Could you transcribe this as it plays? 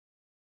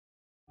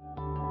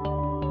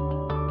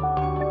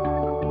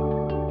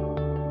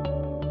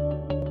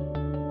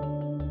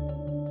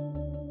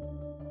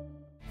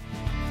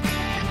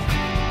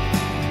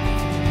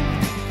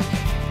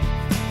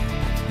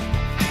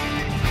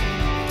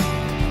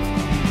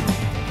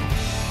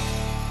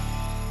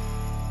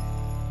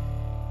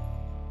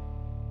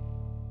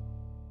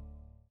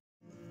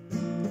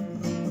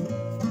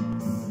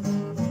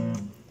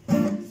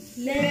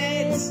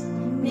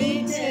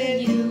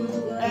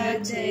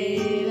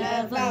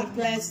about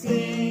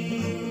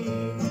plastics,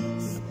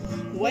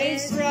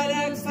 waste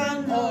products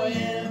from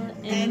oil,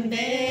 and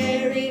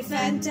very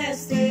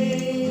fantastic.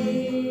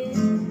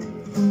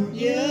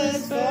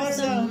 Used for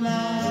so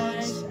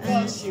much,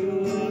 for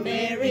sure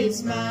very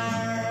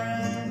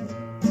smart.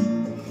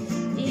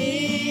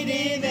 It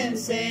even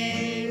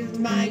saved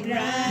my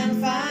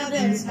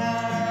grandfather's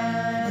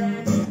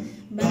heart.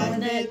 But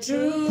the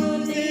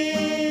truth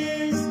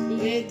is,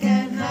 it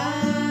can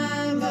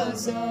harm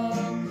also.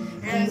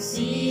 And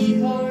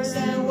seahorse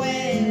and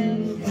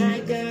whale, my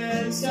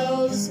girl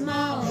so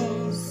small.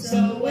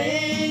 So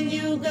when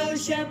you go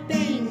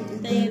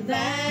shopping, they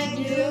beg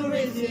you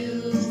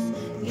refuse.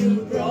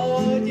 You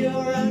brought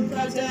your own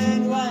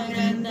cotton one,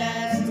 and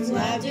that's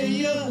what you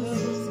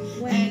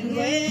use.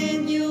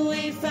 When you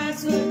eat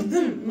fast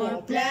food,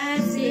 more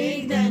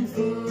plastic than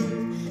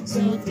food.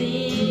 So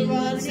think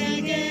once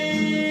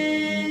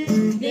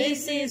again,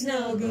 this is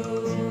no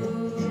good.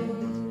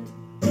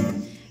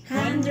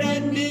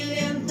 100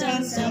 million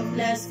tons of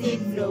plastic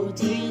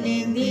floating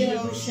in the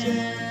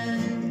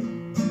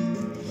ocean.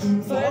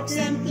 Forks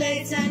and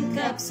plates and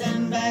cups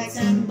and bags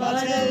and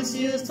bottles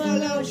used for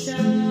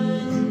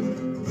lotion.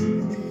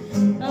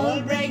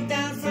 All break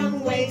down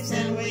from waves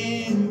and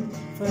wind,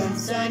 from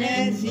sun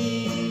and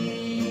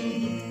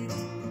heat.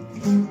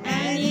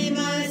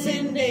 Animals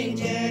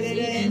endangered,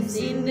 ants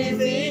in the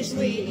fish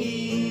we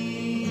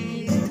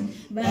eat.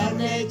 But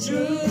the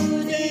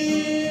truth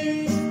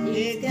is,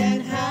 it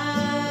can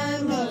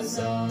harm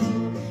also.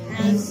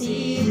 And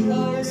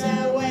seahorse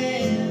a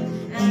whale,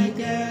 and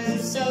girl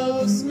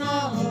so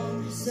small.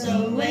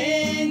 So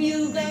when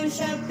you go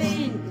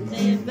shopping,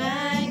 they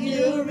beg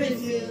you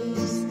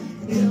refuse.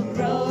 You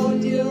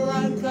brought your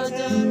own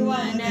cotton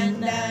one,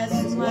 and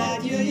that's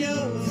what you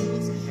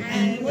use.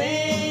 And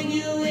when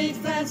you eat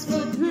fast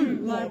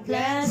food, more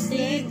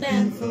plastic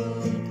than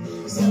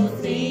food. So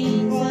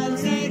think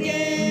once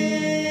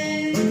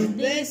again,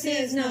 this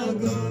is no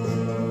good.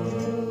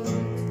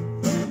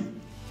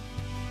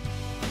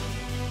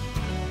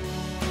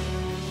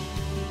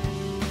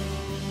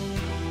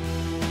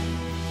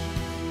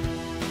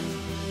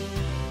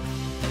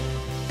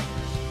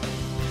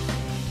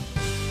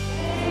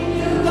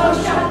 Go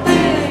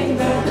shopping,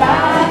 the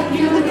bag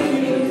you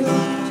refuse.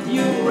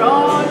 You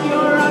brought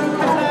your own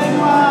cotton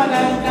one,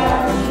 and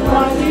that's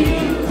what you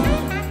use.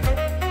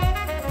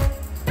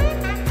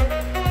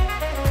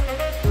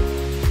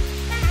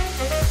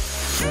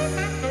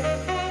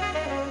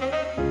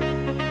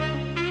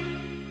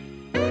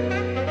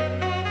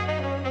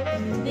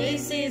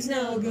 This is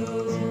no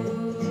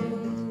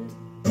good.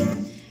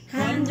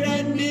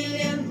 100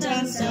 million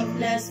tons of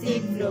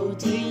plastic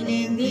floating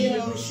in the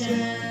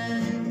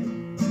ocean.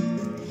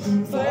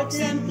 Forks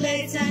and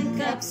plates and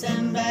cups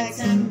and bags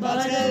and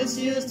bottles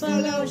used for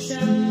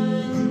lotion.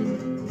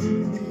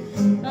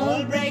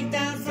 All break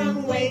down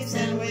from waves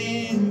and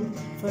wind,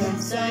 from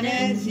sun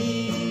and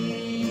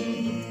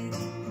heat.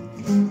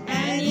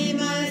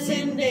 Animals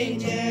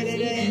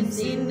endangered, ants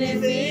in the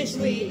fish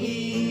we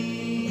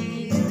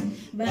eat.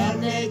 But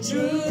the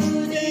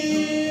truth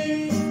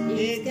is,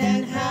 it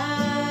can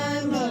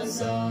harm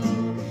also.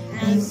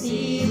 And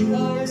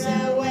seahorse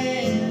a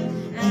whale,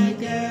 and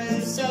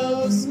girl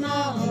so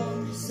small.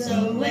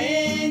 So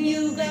when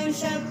you go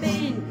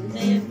shopping,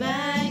 they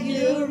beg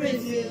you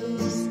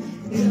refuse.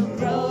 You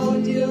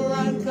brought your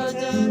own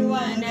cotton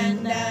one,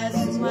 and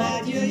that's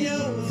what you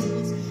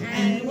use.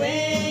 And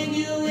when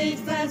you eat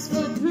fast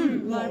food,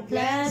 more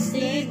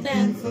plastic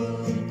than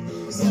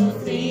food. So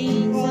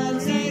think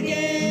once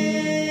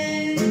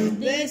again,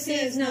 this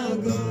is no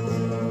good.